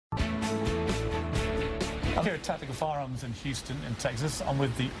I'm here at Tactical Firearms in Houston, in Texas. I'm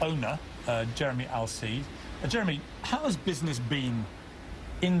with the owner, Jeremy Alseed. Jeremy, how has business been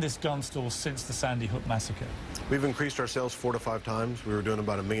in this gun store since the Sandy Hook massacre? We've increased our sales 4 to 5 times. We were doing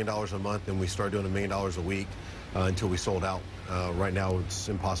about $1 million a month, and we started doing $1 million a week until we sold out. Right now, it's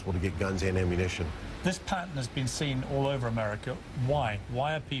impossible to get guns and ammunition. This pattern has been seen all over America. Why?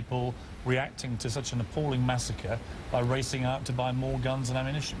 Why are people reacting to such an appalling massacre by racing out to buy more guns and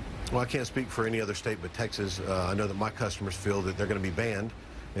ammunition? Well, I can't speak for any other state but Texas. I know that my customers feel that they're going to be banned,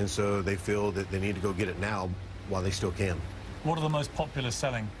 and so they feel that they need to go get it now while they still can. What are the most popular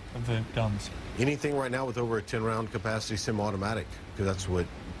selling of the guns? Anything right now with over a 10-round capacity semi-automatic, because that's what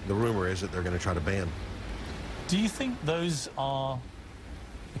the rumor is that they're going to try to ban. Do you think those are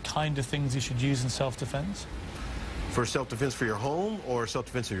the kind of things you should use in self-defense? For self-defense for your home or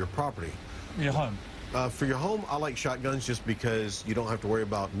self-defense of your property? Your home. For your home, I like shotguns just because you don't have to worry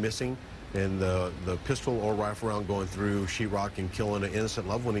about missing and the pistol or rifle round going through sheetrock and killing an innocent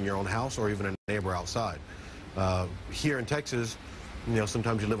loved one in your own house or even a neighbor outside. Here in Texas, you know,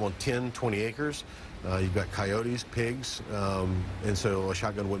 sometimes you live on 10, 20 acres. You've got coyotes, pigs, and so a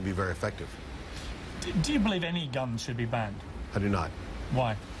shotgun wouldn't be very effective. Do you believe any gun should be banned? I do not.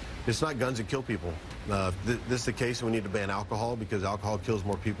 Why? It's not guns that kill people. This is the case. We need to ban alcohol because alcohol kills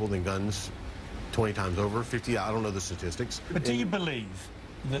more people than guns 20 times over, 50. I don't know the statistics. But do you believe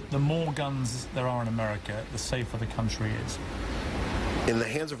that the more guns there are in America, the safer the country is? In the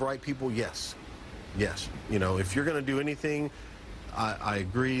hands of right people, yes. Yes. You know, if you're going to do anything, I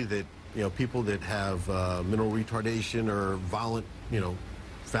agree that, you know, people that have mental retardation or violent, you know,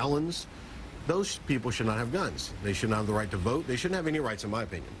 felons, those people should not have guns. They shouldn't have the right to vote. They shouldn't have any rights, in my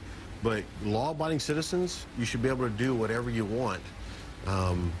opinion. But law-abiding citizens, you should be able to do whatever you want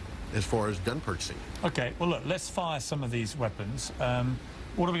as far as gun purchasing. Okay, well, look, let's fire some of these weapons.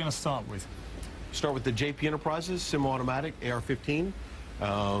 What are we going to start with? Start with the JP Enterprises semi-automatic AR-15.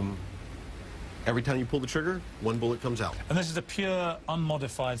 Every time you pull the trigger, 1 bullet comes out. And this is a pure,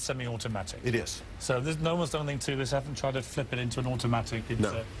 unmodified semi-automatic? It is. So no one's done anything to this, haven't tried to flip it into an automatic?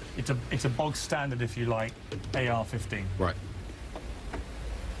 No. It's a bog standard, if you like, AR-15. Right.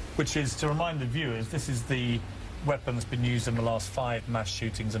 Which is, to remind the viewers, this is the weapon that's been used in the last 5 mass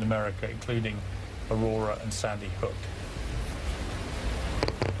shootings in America, including Aurora and Sandy Hook.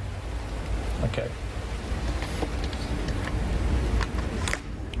 Okay.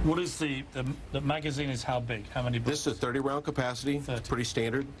 What is the magazine is how big? How many bullets? This is a 30-round capacity. 30. Pretty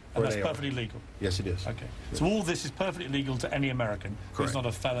standard. And that's perfectly legal? Yes, it is. Okay. So all this is perfectly legal to any American who's not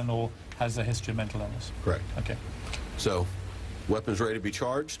a felon or has a history of mental illness? Correct. Okay. So, weapon's ready to be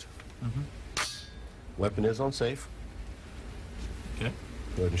charged. Weapon is on safe. Okay.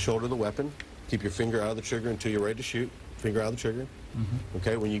 Go ahead and shoulder the weapon. Keep your finger out of the trigger until you're ready to shoot. Finger out of the trigger.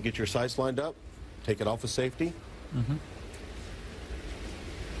 Okay, when you get your sights lined up, take it off with safety. And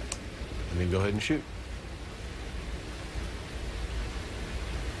then go ahead and shoot.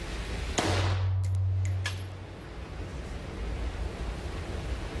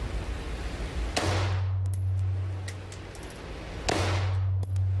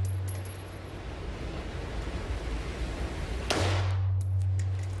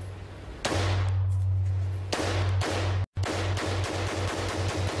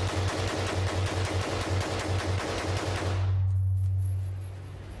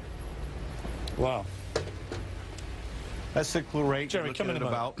 Wow. That cycler rate, Jerry, come in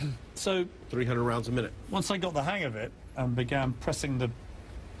about so 300 rounds a minute. Once I got the hang of it and began pressing the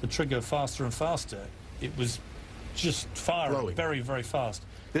trigger faster and faster, it was just firing very, very fast.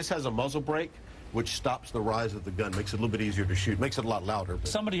 This has a muzzle brake, which stops the rise of the gun, makes it a little bit easier to shoot, makes it a lot louder. But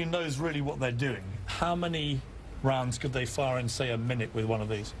somebody who knows really what they're doing, how many rounds could they fire in, say, a minute with one of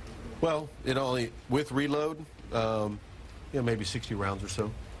these? Well, it only, with reload, you know, maybe 60 rounds or so.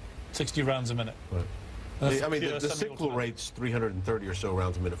 60 rounds a minute. Right. I mean, the cycler rate's 330 or so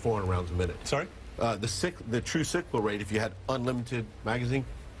rounds a minute, 400 rounds a minute. Sorry? The true cycler rate, if you had unlimited magazine,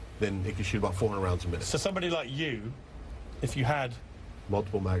 then it could shoot about 400 rounds a minute. So somebody like you, if you had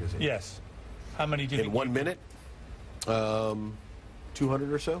multiple magazines. Yes. How many do you think? In 1 minute? 200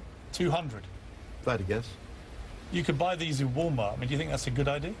 or so. 200? If I had to guess. You could buy these in Walmart. I mean, do you think that's a good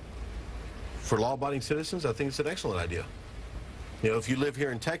idea? For law-abiding citizens, I think it's an excellent idea. You know, if you live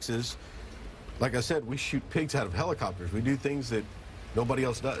here in Texas, like I said, we shoot pigs out of helicopters. We do things that nobody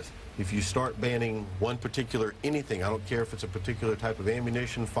else does. If you start banning one particular anything, I don't care if it's a particular type of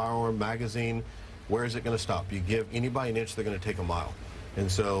ammunition, firearm, magazine, where is it going to stop? You give anybody an inch, they're going to take a mile.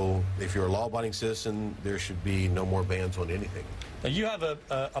 And so if you're a law-abiding citizen, there should be no more bans on anything. Now, you have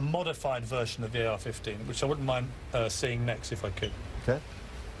a modified version of the AR-15, which I wouldn't mind seeing next if I could. Okay.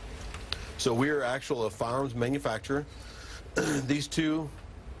 So we're actual a firearms manufacturer. These two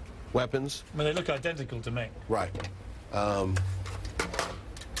weapons. I mean, they look identical to me. Right. The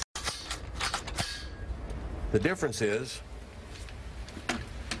difference is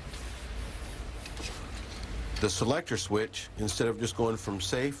the selector switch, instead of just going from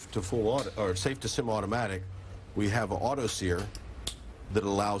safe to full auto, or safe to semi-automatic, we have an auto sear that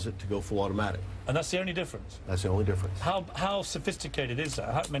allows it to go full automatic. And that's the only difference? That's the only difference. How sophisticated is that?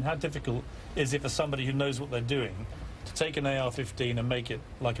 I mean, how difficult is it for somebody who knows what they're doing to take an AR-15 and make it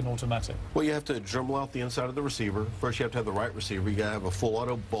like an automatic? Well, you have to Dremel out the inside of the receiver. First, you have to have the right receiver. You got to have a full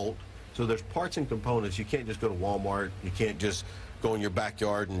auto bolt. So there's parts and components. You can't just go to Walmart. You can't just go in your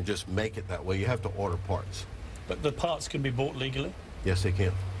backyard and just make it that way. You have to order parts. But the parts can be bought legally? Yes, they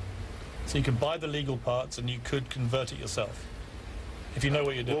can. So you can buy the legal parts and you could convert it yourself, if you know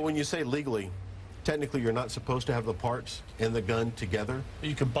what you're doing? Well, when you say legally, technically you're not supposed to have the parts and the gun together. But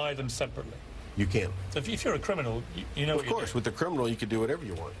you can buy them separately? You can. So if you're a criminal, you know what you're doing? Of course, with the criminal, you can do whatever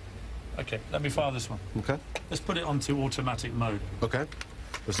you want. Okay, let me fire this one. Okay. Let's put it onto automatic mode. Okay.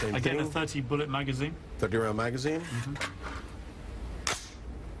 The same Again, thing. a 30-bullet magazine. 30-round magazine.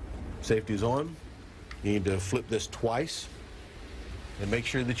 Safety's on. You need to flip this twice and make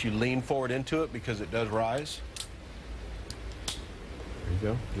sure that you lean forward into it because it does rise. There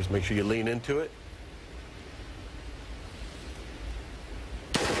you go. Just make sure you lean into it.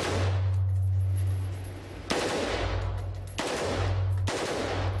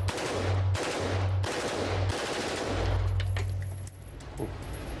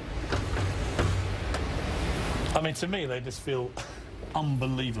 I mean, to me, they just feel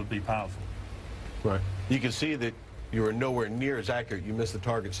unbelievably powerful. Right. You can see that you were nowhere near as accurate. You missed the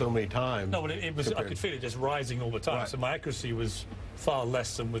target so many times. No, but it was. I could feel it just rising all the time. Right. So my accuracy was far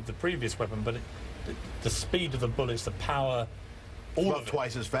less than with the previous weapon. But the speed of the bullets, the power, all About of it.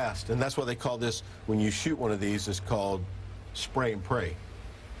 twice as fast. And that's why they call this, when you shoot one of these, it's called spray and pray.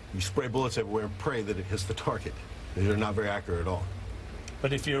 You spray bullets everywhere and pray that it hits the target. They're not very accurate at all.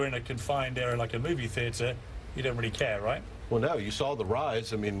 But if you're in a confined area like a movie theater, you don't really care, right? Well, no, you saw the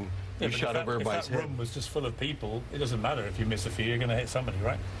rise. I mean, Yeah, you but shot over everybody's if that head. room was just full of people, it doesn't matter if you miss a few, you're going to hit somebody,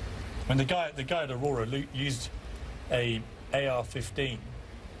 right? I mean, the guy at Aurora used a AR-15,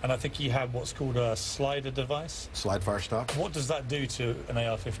 and I think he had what's called a slider device. Slide fire stock. What does that do to an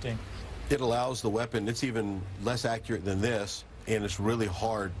AR-15? It allows the weapon, it's even less accurate than this, and it's really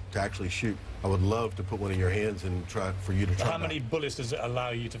hard to actually shoot. I would love to put one in your hands and try for you to try. How many bullets does it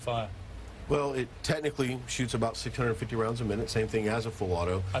allow you to fire? Well, it technically shoots about 650 rounds a minute, same thing as a full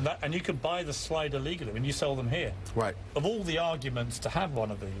auto. And you can buy the slider legally. I mean, you sell them here. Right. Of all the arguments to have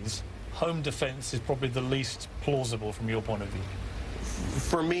one of these, home defense is probably the least plausible from your point of view.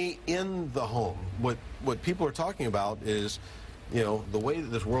 For me, in the home, what people are talking about is, you know, the way that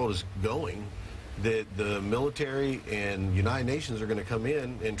this world is going, that the military and United Nations are going to come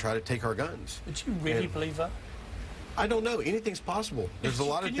in and try to take our guns. Did you really believe that? I don't know. Anything's possible. There's a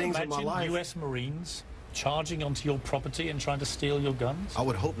lot of things in my life. Can you imagine U.S. Marines charging onto your property and trying to steal your guns? I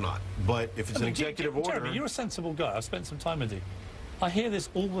would hope not. But if it's an executive order... Jeremy, you're a sensible guy. I've spent some time with you. I hear this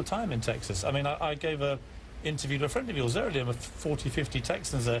all the time in Texas. I mean, I gave an interview to a friend of yours earlier with 40, 50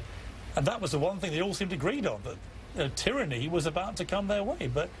 Texans there, and that was the one thing they all seemed agreed on, that tyranny was about to come their way.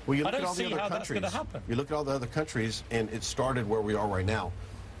 But well, you I look at don't all the see other how that's countries. going to happen. You look at all the other countries, and it started where we are right now,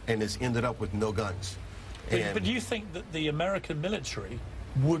 and it's ended up with no guns. But do you think that the American military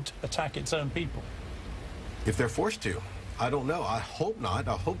would attack its own people? If they're forced to. I don't know. I hope not.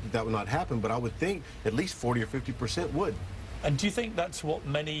 I hope that would not happen, but I would think at least 40 or 50% would. And do you think that's what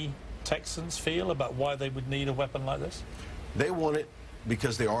many Texans feel about why they would need a weapon like this? They want it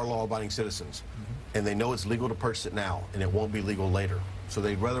because they are law-abiding citizens, and they know it's legal to purchase it now, and it won't be legal later. So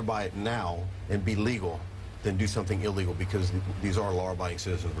they'd rather buy it now and be legal than do something illegal, because these are law-abiding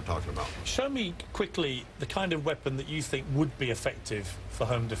citizens we're talking about. Show me quickly the kind of weapon that you think would be effective for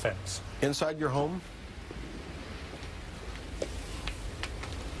home defense. Inside your home,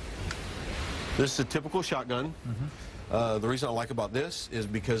 this is a typical shotgun. The reason I like about this is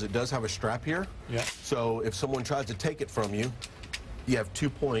because it does have a strap here. Yeah. So if someone tries to take it from you, you have 2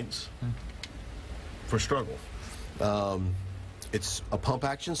 points for struggle. It's a pump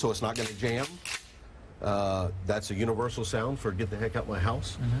action, so it's not going to jam. That's a universal sound for get the heck out my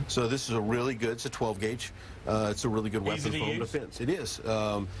house. So this is a really good, it's a 12 gauge. It's a really good weapon for home defense. It is. You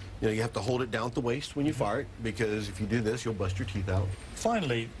know, you have to hold it down at the waist when you fire it, because if you do this, you'll bust your teeth out.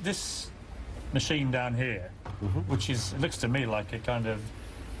 Finally, this machine down here, which is, it looks to me like a kind of,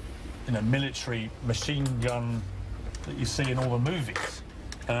 you know, military machine gun that you see in all the movies.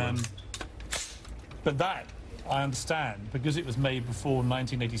 But that I understand, because it was made before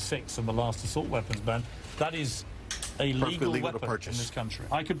 1986 and the last assault weapons ban, that is a legal legal to weapon purchase. in this country.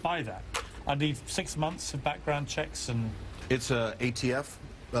 I could buy that. I need 6 months of background checks and... It's a ATF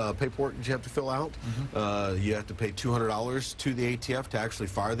paperwork that you have to fill out. You have to pay $200 to the ATF to actually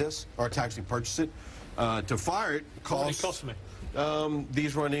fire this, or to actually purchase it. To fire it costs... What would it cost me?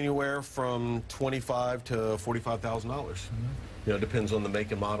 These run anywhere from $25,000 to $45,000. You know, it depends on the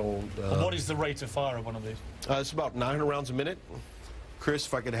make and model. And what is the rate of fire of one of these? It's about 900 rounds a minute. Chris,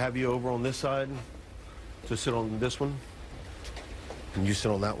 if I could have you over on this side to sit on this one, and you sit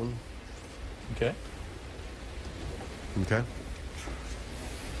on that one. Okay. Okay.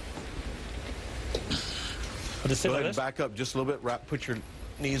 I'll just sit Go like ahead and this. back up just a little bit. Put your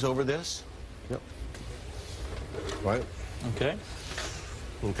knees over this. Yep. Right. Okay.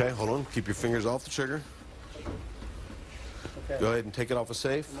 Okay, hold on. Keep your fingers off the trigger. Okay. Go ahead and take it off a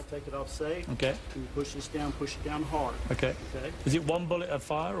safe. I'm going to take it off safe. Okay. You push it down hard. Okay. Okay? Is it one bullet at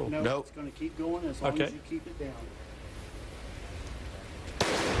fire or? No, Nope. it's going to keep going as long Okay. as you keep it down.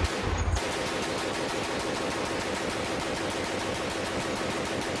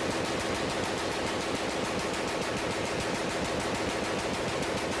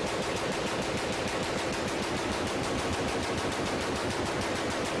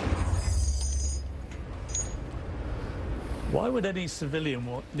 Why would any civilian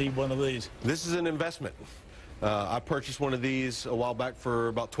need one of these? This is an investment. I purchased one of these a while back for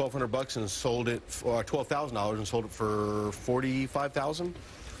about $1,200 and sold it for $12,000 and sold it for $45,000.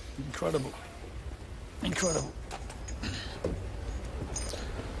 Incredible. Incredible.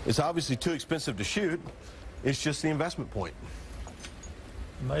 It's obviously too expensive to shoot. It's just the investment point.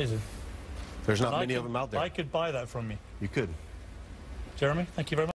 Amazing. There's not And many of them out there. I could buy that from you. You could. Jeremy, thank you very much.